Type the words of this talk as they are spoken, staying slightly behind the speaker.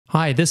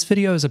Hi, this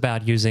video is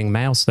about using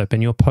MailSlurp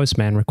in your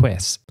Postman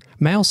requests.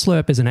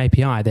 MailSlurp is an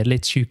API that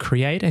lets you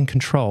create and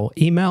control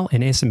email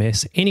and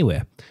SMS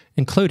anywhere,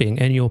 including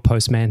in your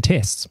Postman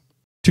tests.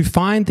 To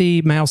find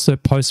the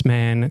MailSlurp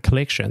Postman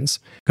collections,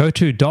 go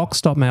to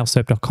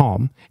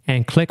docs.mailslurp.com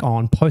and click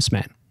on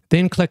Postman.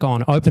 Then click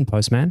on Open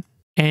Postman,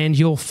 and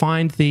you'll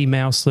find the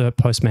MailSlurp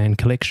Postman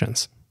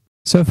collections.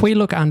 So if we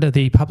look under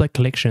the public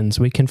collections,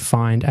 we can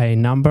find a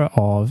number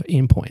of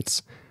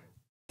endpoints.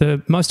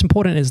 The most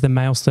important is the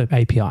MailSlurp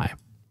API.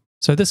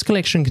 So this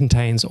collection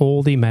contains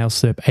all the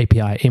MailSlurp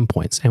API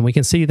endpoints, and we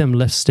can see them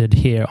listed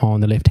here on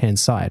the left-hand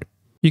side.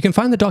 You can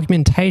find the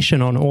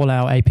documentation on all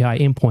our API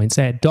endpoints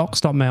at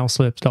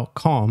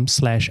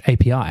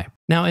docs.mailslurp.com/API.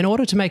 Now, in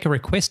order to make a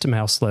request to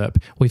MailSlurp,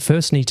 we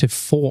first need to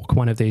fork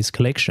one of these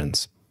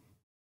collections.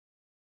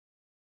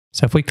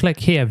 So if we click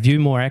here, View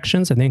More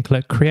Actions, and then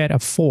click Create a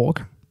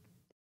Fork,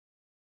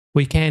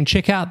 we can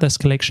check out this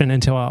collection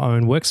into our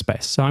own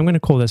workspace. So I'm going to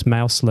call this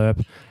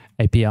MailSlurp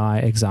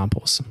API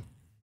Examples.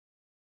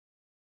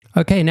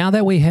 Okay, now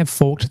that we have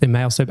forked the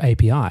MailSlurp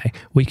API,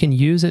 we can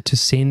use it to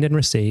send and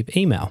receive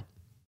email.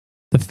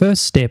 The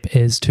first step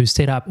is to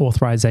set up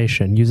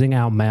authorization using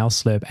our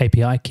MailSlurp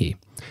API key.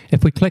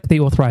 If we click the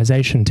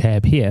Authorization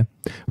tab here,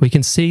 we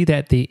can see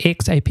that the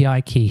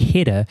XAPI key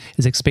header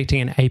is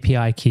expecting an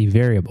API key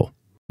variable.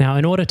 Now,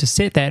 in order to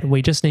set that,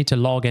 we just need to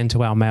log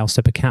into our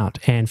MailSlurp account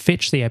and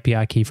fetch the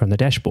API key from the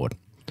dashboard.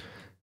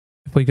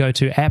 If we go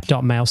to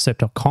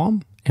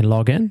app.mailslurp.com and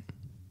log in,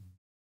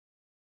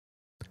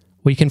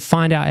 we can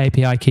find our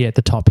API key at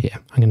the top here.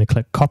 I'm going to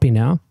click Copy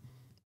now.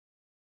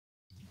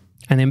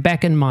 And then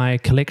back in my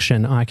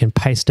collection, I can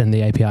paste in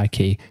the API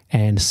key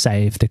and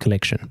save the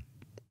collection.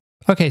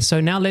 Okay, so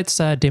now let's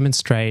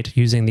demonstrate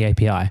using the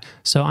API.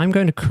 So I'm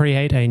going to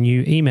create a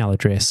new email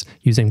address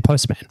using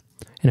Postman.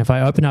 And if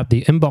I open up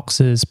the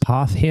inboxes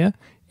path here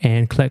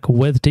and click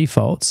with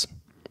defaults,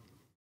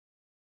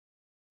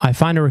 I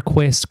find a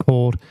request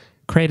called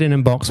create an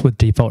inbox with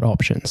default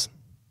options.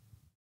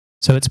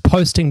 So it's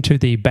posting to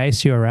the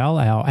base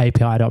URL, our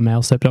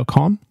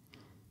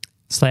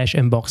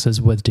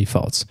api.mailslurp.com/inboxes with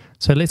defaults.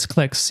 So let's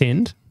click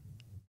send.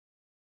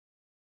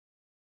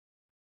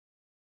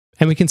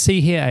 And we can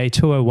see here a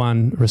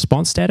 201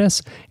 response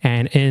status.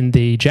 And in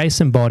the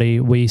JSON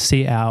body, we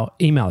see our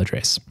email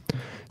address.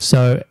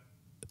 So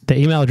the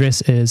email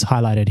address is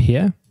highlighted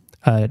here,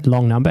 a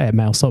long number at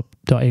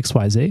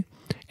mailslurp.xyz,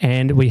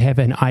 and we have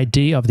an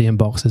ID of the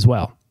inbox as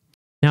well.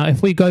 Now,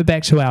 if we go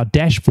back to our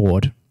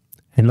dashboard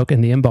and look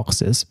in the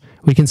inboxes,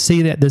 we can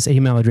see that this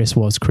email address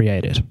was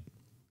created.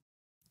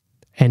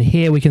 And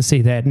here we can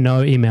see that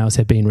no emails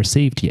have been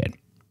received yet.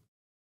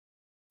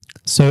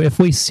 So if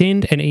we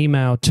send an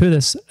email to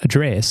this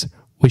address,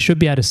 we should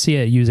be able to see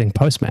it using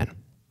Postman.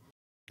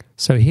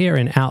 So here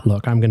in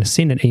Outlook, I'm going to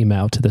send an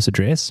email to this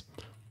address.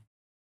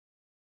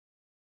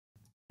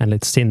 And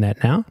let's send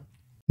that now.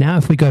 Now,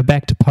 if we go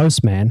back to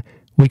Postman,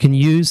 we can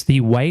use the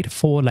wait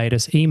for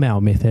latest email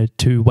method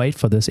to wait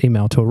for this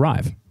email to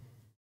arrive.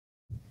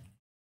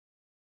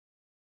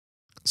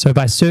 So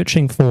by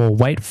searching for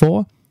wait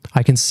for,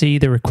 I can see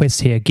the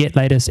request here, get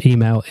latest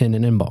email in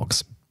an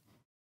inbox.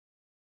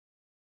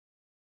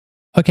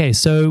 Okay,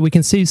 so we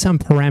can see some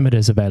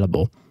parameters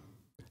available.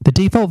 The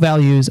default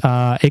values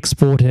are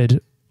exported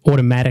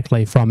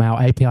automatically from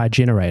our API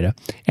generator,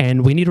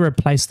 and we need to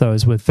replace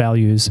those with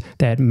values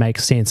that make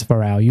sense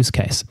for our use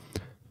case.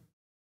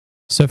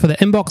 So for the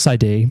inbox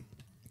ID,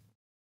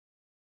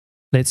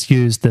 let's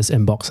use this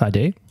inbox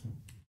ID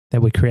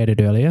that we created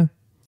earlier.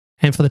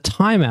 And for the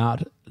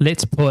timeout,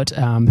 let's put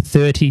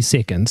 30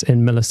 seconds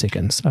in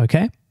milliseconds,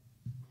 okay?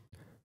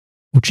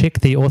 We'll check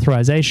the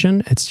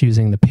authorization, it's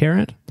using the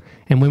parent,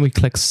 and when we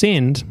click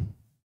send,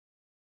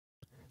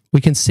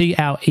 we can see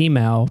our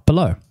email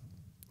below.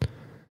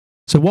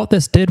 So what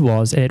this did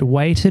was it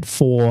waited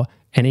for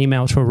an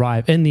email to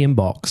arrive in the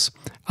inbox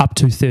up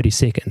to 30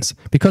 seconds.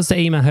 Because the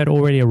email had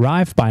already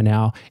arrived by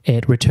now,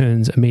 it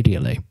returns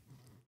immediately.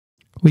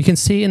 We can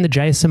see in the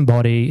JSON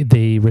body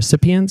the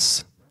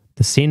recipients,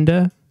 the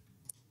sender,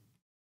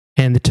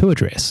 and the to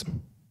address.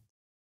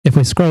 If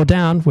we scroll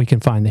down, we can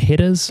find the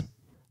headers,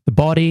 the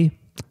body,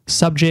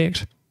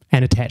 subject,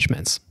 and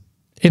attachments.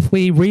 If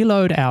we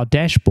reload our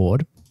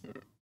dashboard,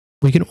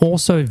 we can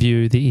also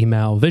view the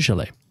email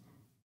visually.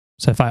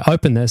 So if I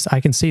open this, I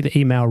can see the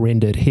email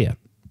rendered here.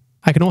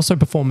 I can also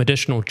perform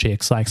additional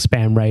checks like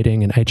spam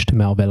rating and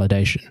HTML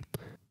validation.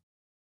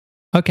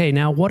 Okay,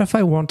 now what if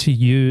I want to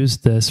use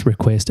this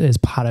request as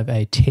part of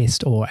a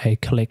test or a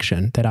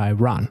collection that I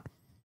run?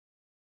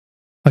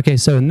 Okay,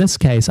 so in this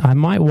case, I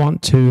might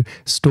want to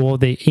store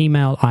the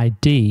email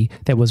ID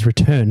that was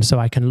returned so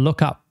I can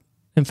look up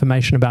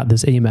information about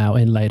this email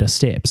in later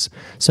steps.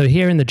 So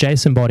here in the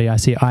JSON body, I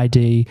see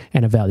ID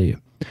and a value.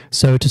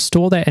 So to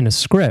store that in a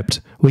script,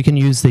 we can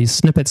use these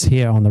snippets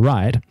here on the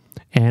right,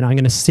 and I'm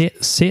going to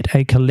set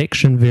a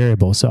collection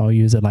variable. So I'll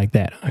use it like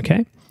that,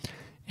 okay?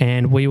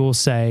 And we will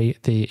say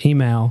the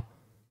email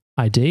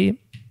ID,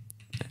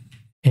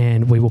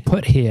 and we will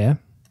put here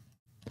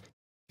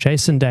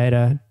JSON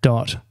data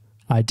dot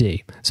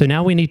ID. So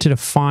now we need to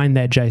define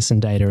that JSON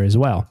data as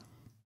well.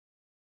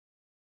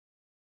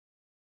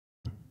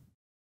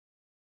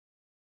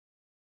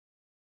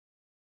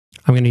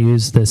 I'm going to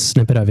use this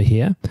snippet over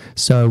here.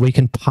 So we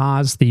can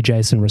parse the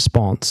JSON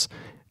response.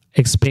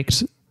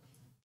 Expect,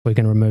 we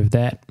can remove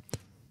that.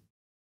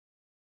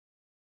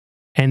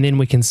 And then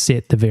we can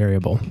set the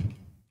variable.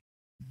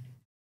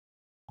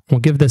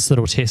 We'll give this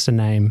little test a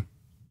name.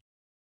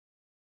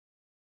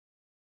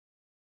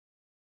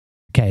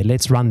 Okay,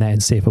 let's run that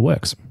and see if it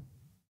works.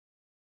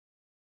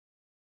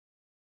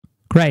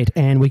 Great,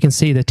 and we can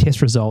see the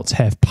test results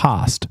have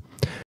passed.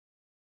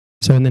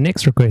 So in the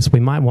next request, we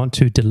might want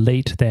to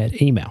delete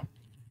that email.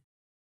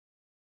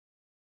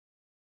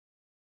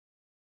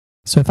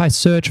 So if I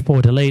search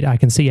for delete, I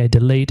can see a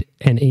delete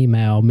an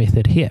email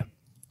method here.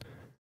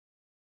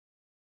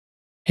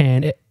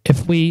 And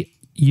if we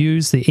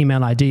use the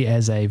email ID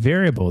as a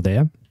variable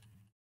there,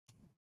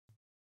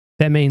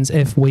 that means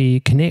if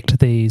we connect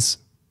these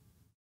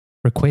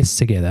requests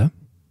together,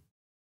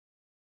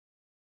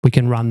 we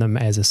can run them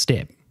as a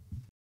step.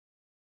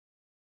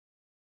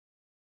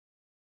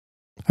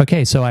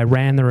 Okay, so I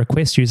ran the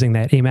request using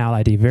that email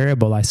ID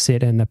variable I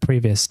set in the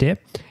previous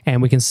step,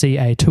 and we can see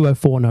a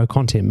 204 no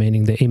content,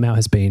 meaning the email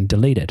has been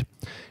deleted.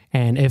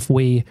 And if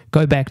we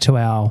go back to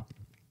our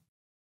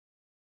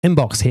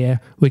inbox here,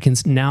 we can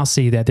now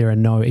see that there are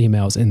no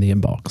emails in the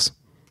inbox.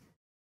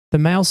 The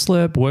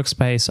MailSlurp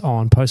workspace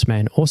on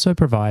Postman also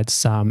provides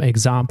some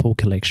example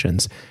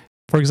collections.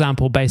 For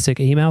example, basic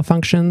email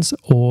functions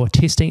or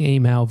testing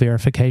email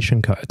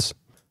verification codes.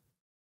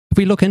 If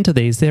we look into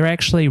these, they're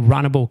actually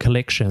runnable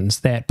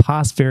collections that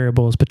pass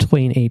variables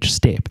between each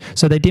step.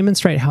 So they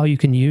demonstrate how you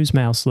can use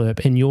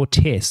MailSlurp in your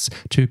tests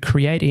to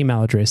create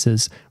email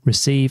addresses,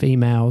 receive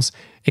emails,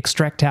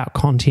 extract out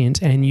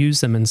content, and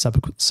use them in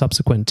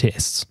subsequent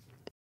tests.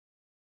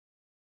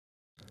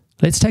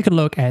 Let's take a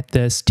look at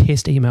this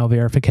test email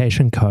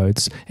verification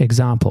codes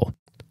example.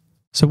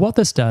 So what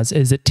this does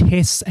is it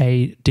tests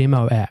a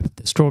demo app,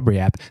 the Strawberry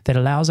app, that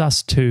allows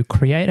us to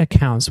create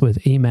accounts with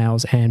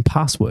emails and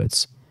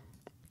passwords.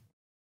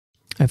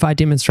 If I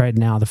demonstrate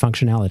now the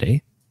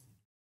functionality,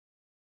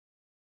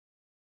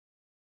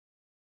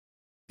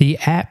 the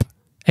app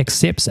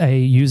accepts a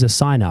user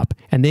sign up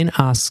and then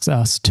asks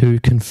us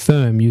to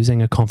confirm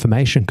using a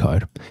confirmation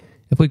code.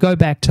 If we go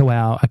back to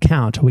our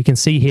account, we can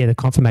see here the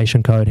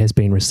confirmation code has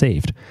been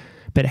received.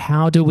 But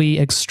how do we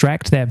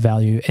extract that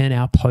value in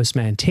our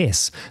Postman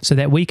tests so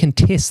that we can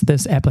test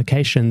this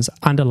application's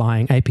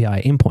underlying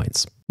API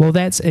endpoints? Well,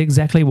 that's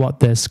exactly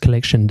what this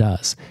collection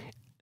does.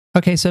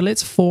 Okay, so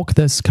let's fork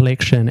this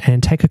collection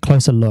and take a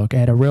closer look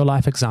at a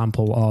real-life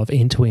example of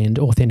end-to-end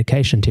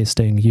authentication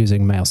testing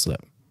using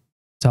MailSlurp.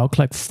 So I'll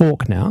click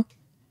fork now,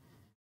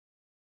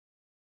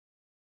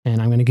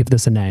 and I'm going to give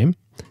this a name,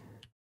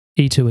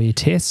 E2E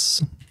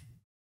tests.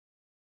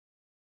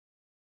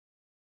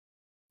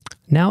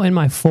 Now in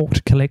my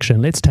forked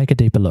collection, let's take a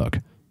deeper look.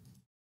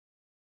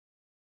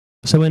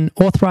 So in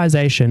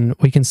authorization,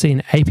 we can see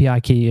an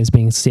API key is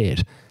being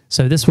set.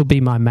 So this will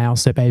be my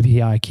MailSlurp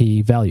API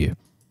key value.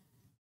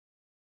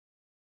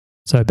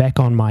 So back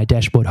on my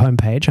dashboard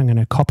homepage, I'm going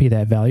to copy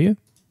that value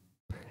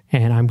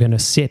and I'm going to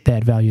set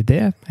that value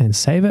there and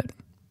save it.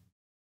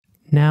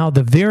 Now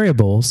the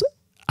variables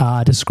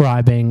are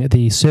describing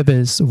the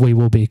servers we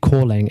will be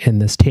calling in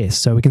this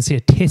test. So we can see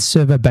a test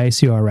server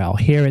base URL.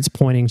 Here it's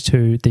pointing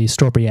to the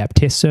Strawberry app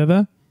test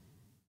server,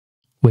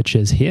 which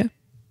is here,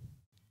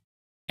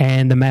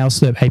 and the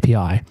MailSlurp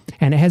API.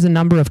 And it has a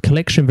number of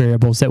collection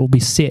variables that will be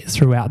set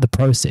throughout the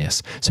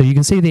process. So you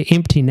can see they're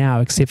empty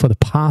now except for the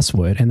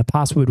password, and the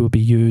password will be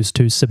used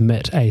to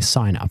submit a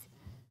sign up.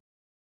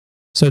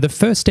 So the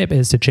first step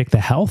is to check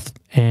the health,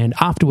 and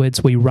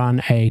afterwards we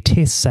run a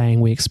test saying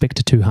we expect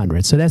a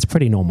 200. So that's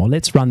pretty normal.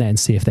 Let's run that and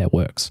see if that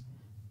works.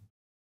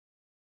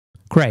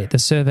 Great, the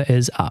server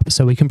is up,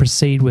 so we can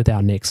proceed with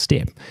our next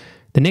step.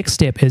 The next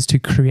step is to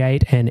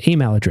create an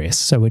email address.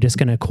 So we're just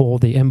going to call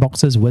the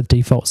inboxes with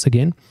defaults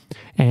again.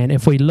 And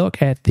if we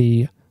look at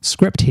the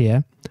script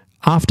here,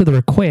 after the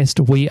request,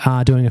 we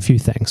are doing a few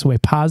things. We're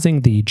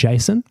parsing the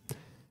JSON.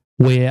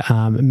 We're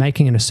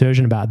making an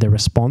assertion about the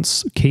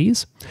response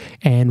keys,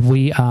 and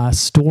we are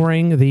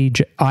storing the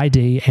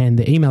ID and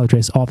the email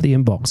address of the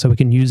inbox so we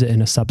can use it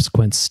in a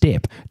subsequent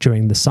step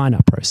during the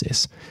sign-up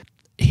process.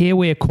 Here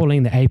we are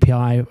calling the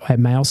API at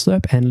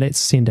MailSlurp, and let's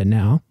send it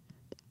now.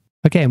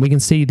 Okay, and we can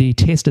see the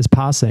test is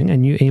passing, a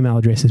new email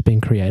address has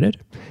been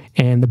created,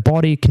 and the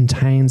body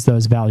contains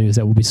those values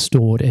that will be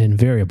stored in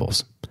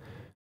variables.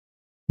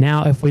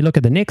 Now, if we look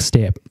at the next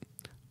step,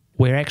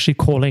 we're actually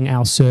calling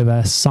our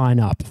server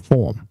sign-up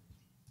form.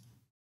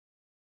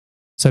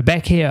 So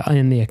back here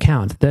in the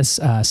account, this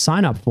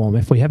sign-up form,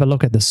 if we have a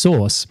look at the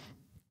source,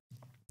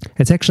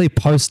 it's actually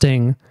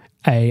posting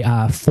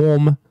a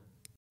form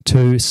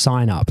to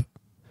sign up.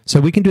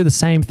 So we can do the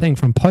same thing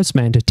from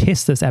Postman to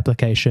test this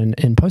application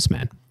in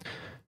Postman.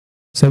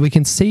 So we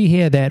can see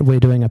here that we're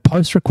doing a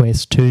post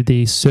request to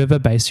the server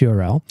base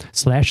URL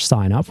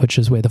 /signup, which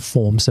is where the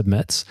form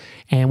submits.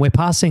 And we're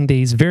passing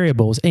these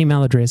variables,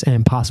 email address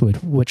and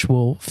password, which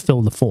will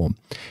fill the form.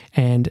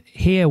 And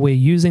here we're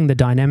using the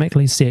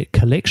dynamically set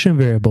collection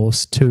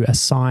variables to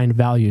assign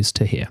values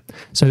to here.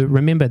 So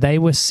remember, they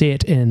were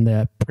set in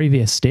the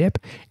previous step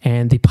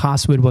and the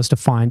password was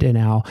defined in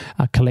our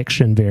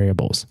collection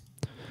variables.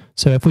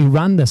 So if we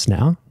run this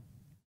now,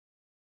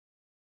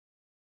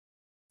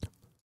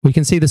 we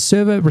can see the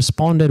server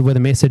responded with a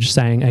message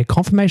saying a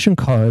confirmation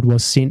code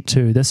was sent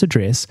to this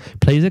address.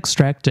 Please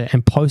extract it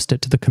and post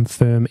it to the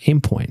confirm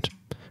endpoint.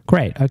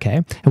 Great,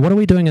 okay. And what are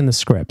we doing in the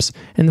scripts?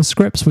 In the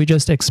scripts, we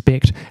just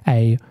expect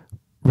a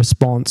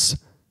response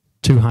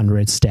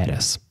 200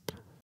 status.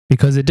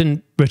 Because it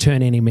didn't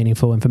return any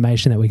meaningful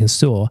information that we can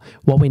store,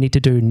 what we need to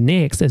do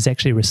next is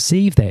actually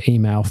receive that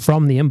email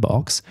from the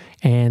inbox,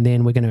 and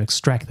then we're going to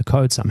extract the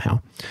code somehow.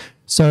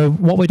 So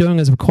what we're doing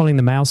is we're calling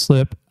the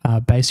MailSlurp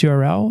base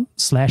URL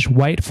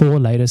 /wait for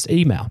latest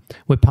email.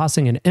 We're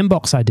passing an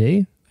inbox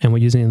ID, and we're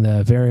using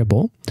the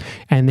variable,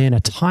 and then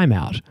a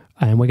timeout.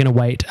 And we're going to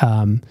wait,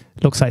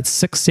 looks like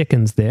 6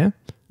 seconds there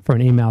for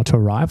an email to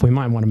arrive. We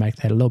might want to make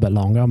that a little bit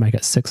longer. I'll make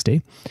it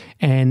 60.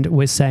 And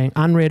we're saying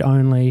unread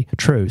only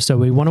true. So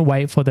we want to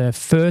wait for the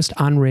first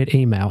unread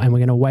email, and we're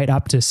going to wait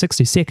up to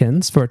 60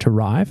 seconds for it to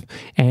arrive.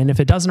 And if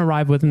it doesn't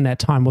arrive within that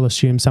time, we'll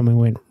assume something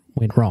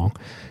went wrong.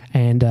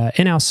 And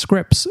in our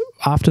scripts,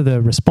 after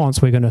the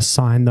response, we're going to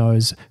assign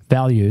those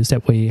values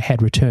that we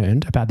had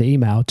returned about the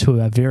email to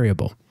a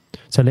variable.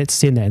 So let's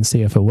send that and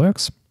see if it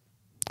works.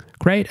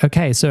 Great.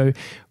 Okay, so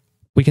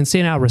we can see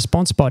in our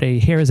response body,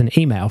 here is an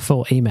email,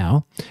 full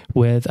email,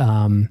 with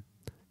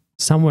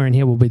somewhere in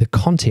here will be the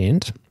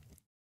content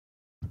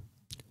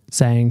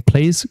saying,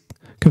 please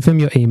confirm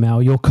your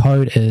email, your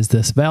code is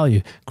this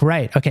value.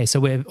 Great. Okay, so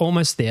we're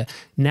almost there.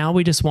 Now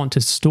we just want to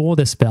store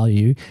this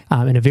value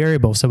in a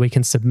variable so we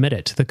can submit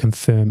it to the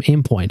confirm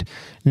endpoint.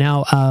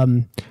 Now,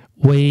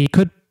 we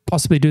could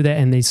possibly do that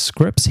in these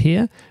scripts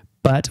here,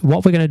 but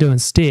what we're going to do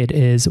instead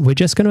is we're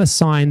just going to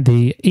assign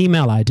the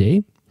email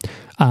ID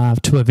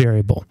to a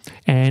variable.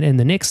 And in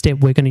the next step,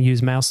 we're going to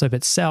use MailSlurp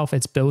itself,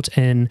 its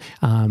built-in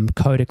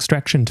code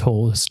extraction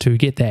tools to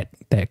get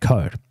that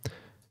code.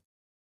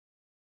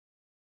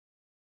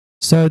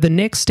 So the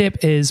next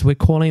step is we're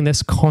calling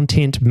this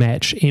content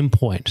match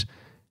endpoint.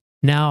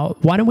 Now,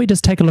 why don't we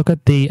just take a look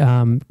at the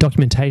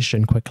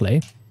documentation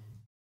quickly.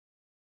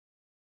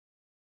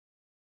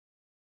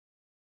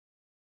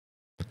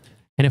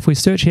 And if we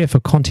search here for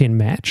content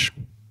match,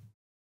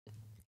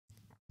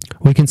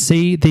 we can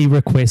see the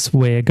request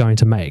we're going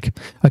to make.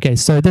 Okay,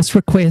 so this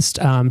request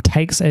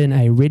takes in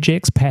a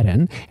regex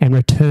pattern and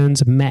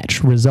returns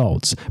match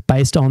results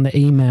based on the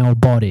email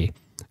body.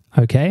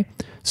 Okay,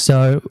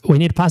 so we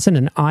need to pass in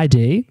an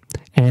ID,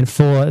 and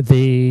for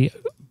the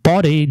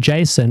body,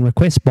 JSON,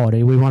 request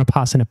body, we want to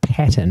pass in a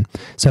pattern.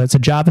 So it's a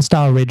Java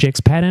style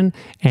regex pattern,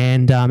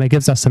 and it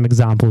gives us some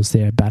examples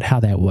there about how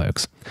that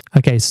works.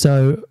 Okay,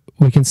 so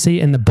we can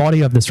see in the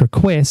body of this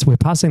request, we're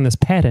passing this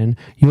pattern,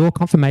 your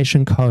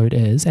confirmation code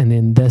is, and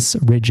then this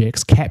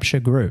regex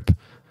capture group.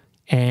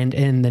 And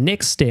in the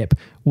next step,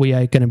 we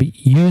are going to be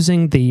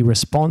using the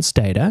response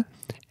data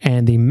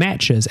and the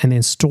matches and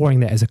then storing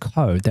that as a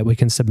code that we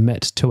can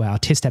submit to our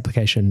test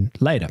application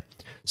later.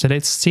 So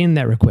let's send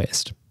that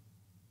request.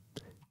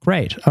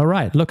 Great. All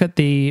right. Look at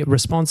the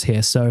response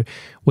here. So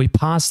we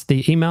passed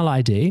the email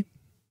ID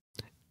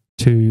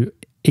to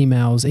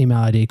email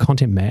ID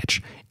content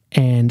match,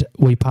 and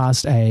we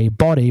passed a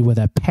body with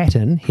a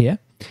pattern here,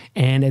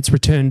 and it's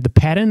returned the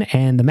pattern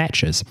and the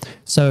matches.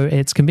 So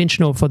it's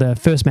conventional for the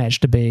first match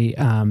to be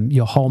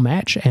your whole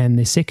match, and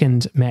the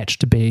second match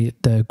to be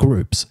the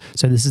groups.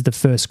 So this is the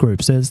first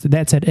group. So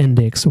that's at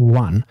index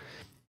 1.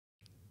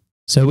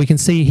 So we can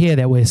see here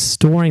that we're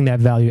storing that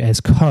value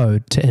as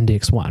code to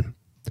index 1.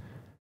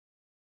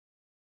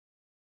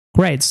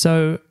 Great.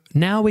 So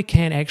now we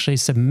can actually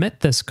submit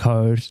this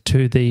code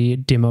to the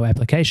demo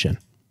application.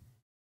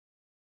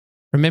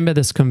 Remember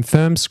this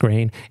confirm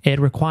screen, it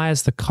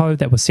requires the code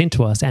that was sent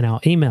to us and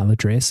our email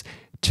address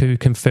to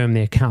confirm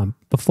the account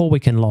before we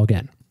can log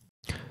in.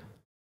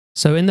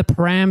 So in the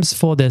params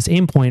for this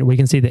endpoint, we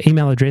can see the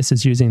email address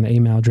is using the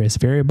email address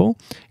variable,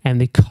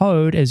 and the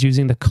code is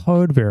using the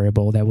code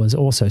variable that was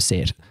also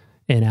set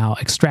in our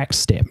extract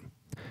step.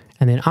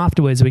 And then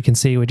afterwards, we can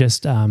see we're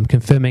just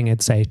confirming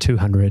it's a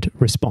 200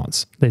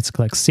 response. Let's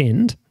click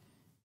send.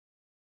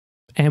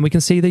 And we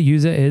can see the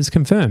user is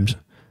confirmed.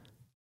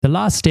 The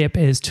last step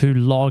is to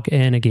log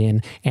in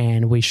again,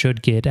 and we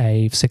should get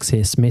a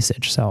success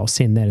message. So I'll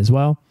send that as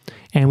well.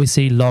 And we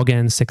see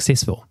login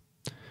successful.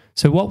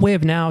 So what we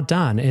have now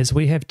done is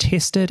we have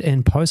tested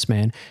in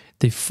Postman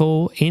the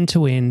full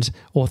end-to-end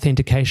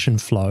authentication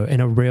flow in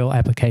a real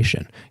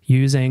application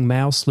using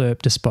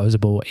MailSlurp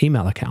disposable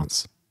email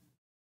accounts.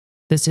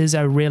 This is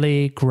a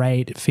really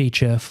great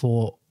feature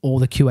for all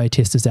the QA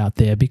testers out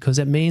there because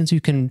it means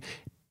you can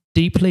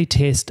deeply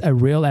test a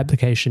real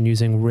application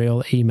using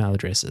real email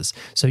addresses.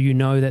 So you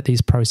know that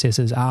these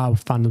processes are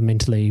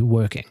fundamentally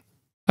working.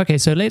 Okay,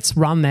 so let's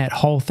run that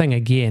whole thing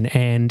again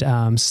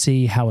and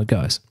see how it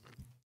goes.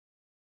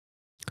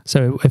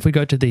 So if we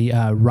go to the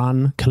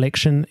run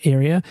collection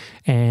area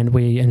and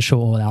we ensure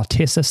all our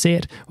tests are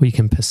set, we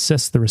can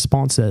persist the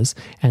responses,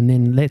 and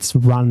then let's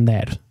run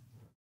that.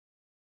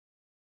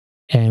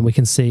 And we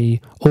can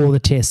see all the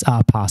tests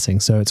are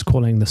passing. So it's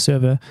calling the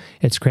server,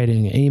 it's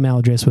creating an email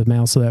address with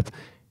MailSlip,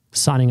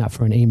 signing up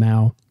for an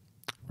email,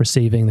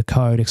 receiving the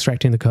code,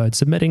 extracting the code,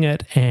 submitting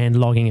it, and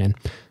logging in.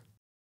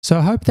 So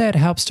I hope that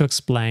helps to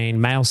explain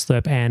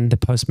MailSlip and the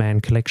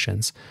Postman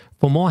collections.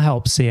 For more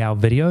help, see our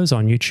videos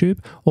on YouTube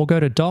or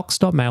go to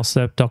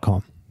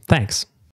docs.mailslip.com. Thanks.